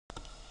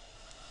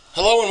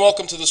Hello and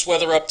welcome to this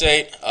weather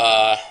update.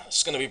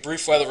 It's going to be a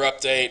brief weather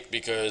update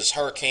because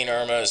Hurricane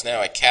Irma is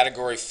now a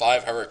Category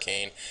 5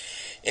 hurricane.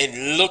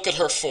 And look at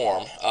her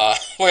form. The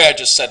way I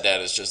just said that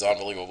is just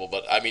unbelievable.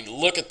 But I mean,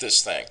 look at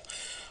this thing.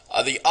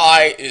 The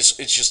eye it's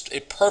just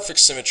a perfect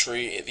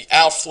symmetry. The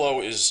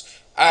outflow is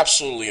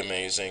absolutely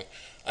amazing.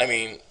 I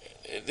mean,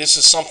 this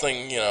is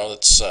something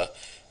that's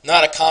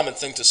not a common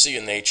thing to see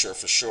in nature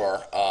for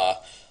sure.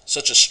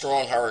 Such a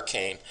strong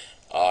hurricane,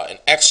 in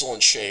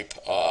excellent shape.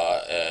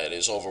 It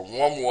is over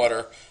warm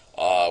water.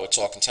 We're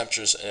talking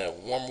temperatures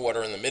warm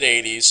water in the mid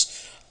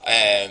 80s,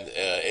 and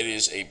it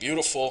is a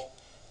beautiful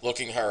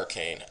looking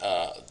hurricane,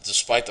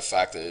 despite the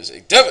fact that it is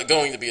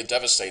going to be a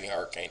devastating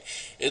hurricane.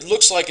 It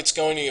looks like it's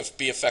going to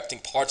be affecting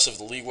parts of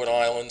the Leeward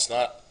Islands,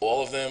 not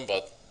all of them,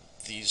 but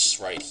these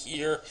right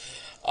here.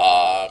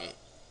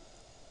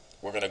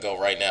 We're going to go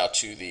right now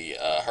to the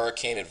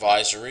hurricane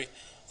advisory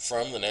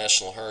from the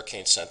National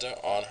Hurricane Center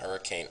on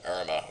Hurricane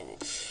Irma.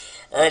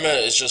 Irma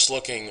is just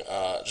looking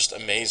just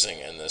amazing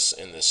in this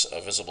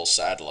visible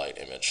satellite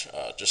image.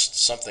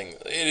 Just something.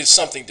 It is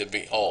something to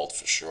behold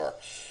for sure.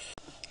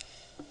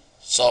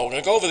 So we're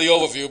going to go over the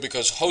overview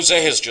because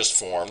Jose has just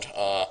formed.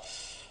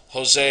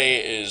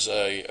 Jose is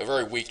a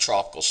very weak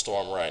tropical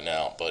storm right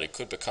now, but it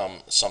could become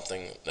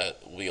something that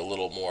will be a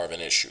little more of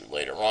an issue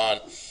later on.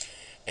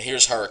 And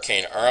here's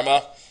Hurricane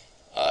Irma,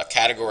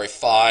 Category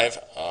 5,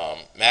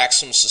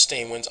 maximum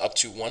sustained winds up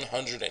to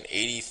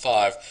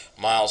 185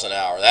 miles an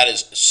hour. That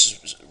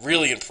is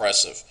really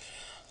impressive.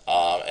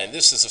 And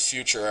this is a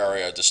future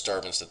area of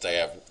disturbance that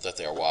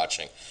they are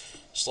watching.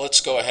 So let's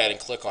go ahead and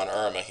click on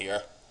Irma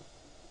here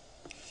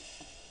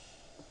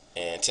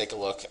and take a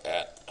look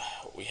at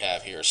what we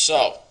have here.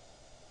 So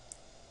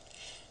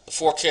the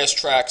forecast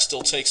track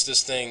still takes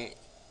this thing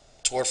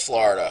toward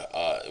Florida.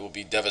 It will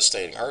be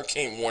devastating.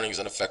 Hurricane warnings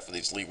in effect for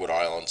these Leeward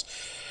Islands.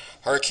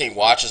 Hurricane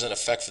watches in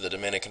effect for the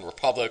Dominican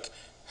Republic.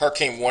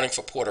 Hurricane warning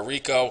for Puerto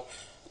Rico.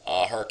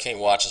 Hurricane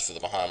watches for the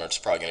Bahamas. It's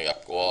probably going to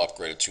be all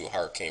upgraded to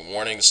hurricane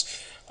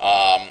warnings.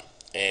 And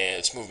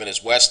its movement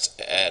is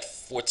west at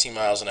 14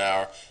 miles an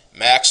hour.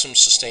 Maximum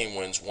sustained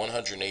winds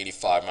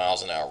 185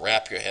 miles an hour.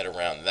 Wrap your head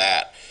around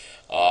that.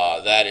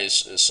 That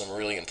is some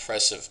really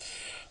impressive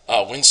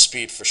wind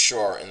speed for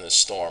sure in this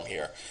storm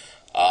here.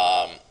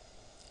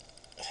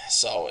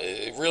 So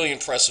a really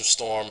impressive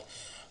storm,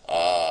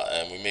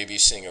 and we may be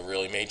seeing a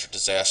really major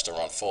disaster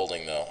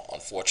unfolding though,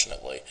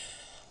 unfortunately.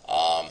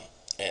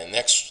 And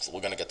next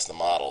we're going to get to the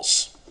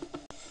models.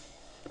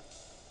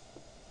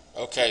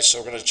 Okay, so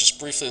we're going to just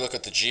briefly look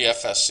at the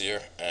GFS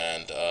here,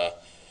 and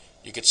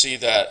you can see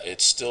that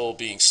it's still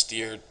being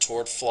steered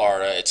toward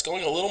Florida. It's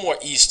going a little more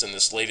east in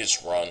this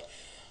latest run,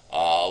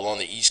 along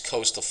the east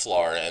coast of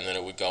Florida, and then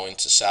it would go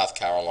into South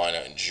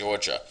Carolina and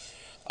Georgia.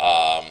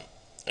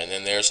 And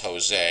then there's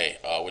Jose,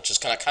 which is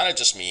going to kind of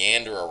just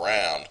meander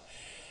around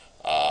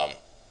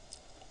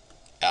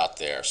out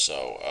there.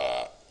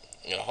 So,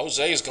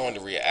 Jose is going to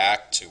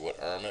react to what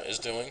Irma is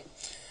doing.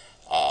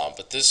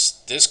 But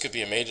this could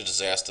be a major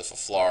disaster for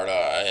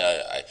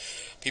Florida.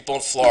 People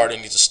in Florida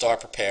need to start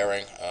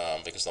preparing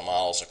because the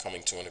models are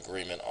coming to an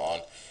agreement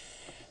on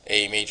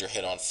a major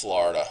hit on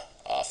Florida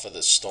for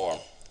this storm.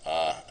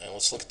 And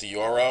let's look at the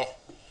Euro.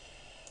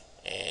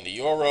 And the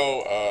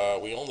Euro,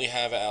 we only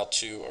have out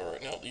to,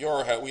 the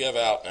Euro we have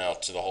out now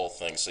to the whole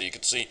thing. So you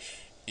can see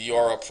the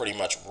Euro pretty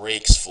much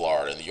rakes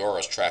Florida, and the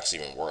Euro's track's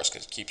even worse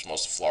because it keeps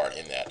most of Florida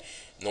in that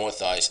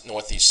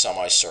northeast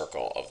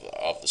semicircle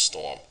of the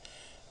storm.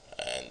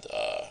 And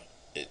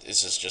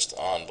this is just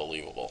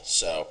unbelievable.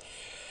 So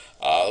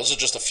those are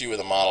just a few of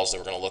the models that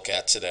we're going to look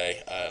at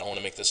today. I don't want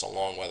to make this a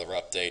long weather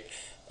update.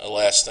 The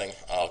last thing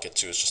I'll get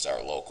to is just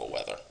our local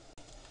weather.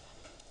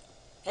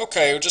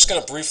 Okay, we're just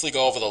going to briefly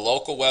go over the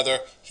local weather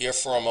here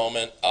for a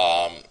moment.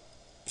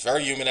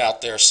 Very humid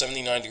out there,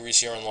 79 degrees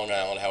here on Long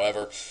Island.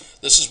 However,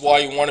 this is why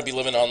you want to be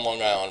living on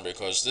Long Island,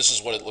 because this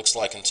is what it looks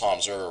like in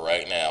Toms River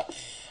right now.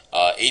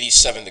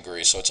 87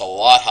 degrees, so it's a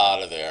lot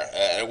hotter there.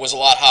 It was a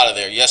lot hotter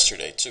there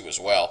yesterday, too, as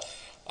well.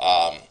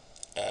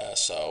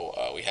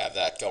 So we have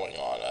that going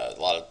on.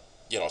 A lot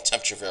of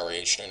temperature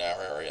variation in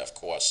our area, of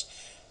course.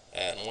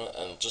 And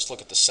just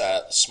look at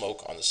the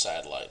smoke on the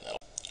satellite.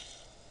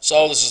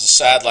 So this is the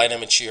satellite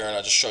image here, and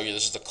I'll just show you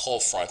this is the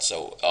cold front.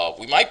 So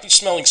we might be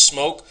smelling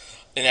smoke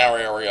in our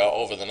area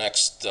over the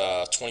next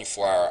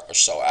 24 or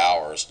so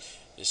hours.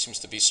 There seems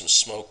to be some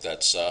smoke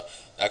that's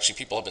actually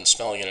people have been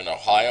smelling it in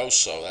Ohio,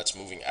 so that's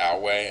moving our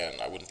way,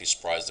 and I wouldn't be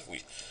surprised if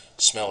we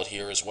smell it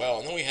here as well.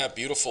 And then we have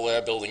beautiful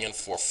air building in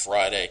for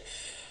Friday,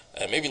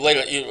 and maybe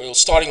later,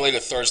 starting later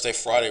Thursday,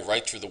 Friday,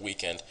 right through the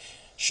weekend,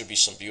 should be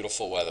some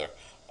beautiful weather.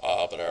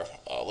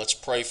 Let's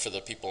pray for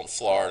the people in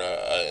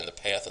Florida in the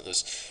path of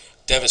this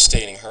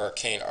devastating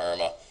Hurricane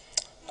Irma,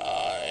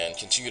 and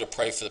continue to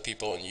pray for the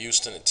people in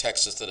Houston and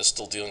Texas that are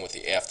still dealing with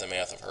the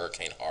aftermath of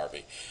Hurricane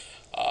Harvey.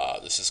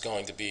 This is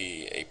going to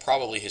be a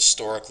probably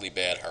historically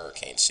bad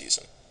hurricane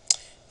season.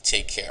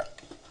 Take care.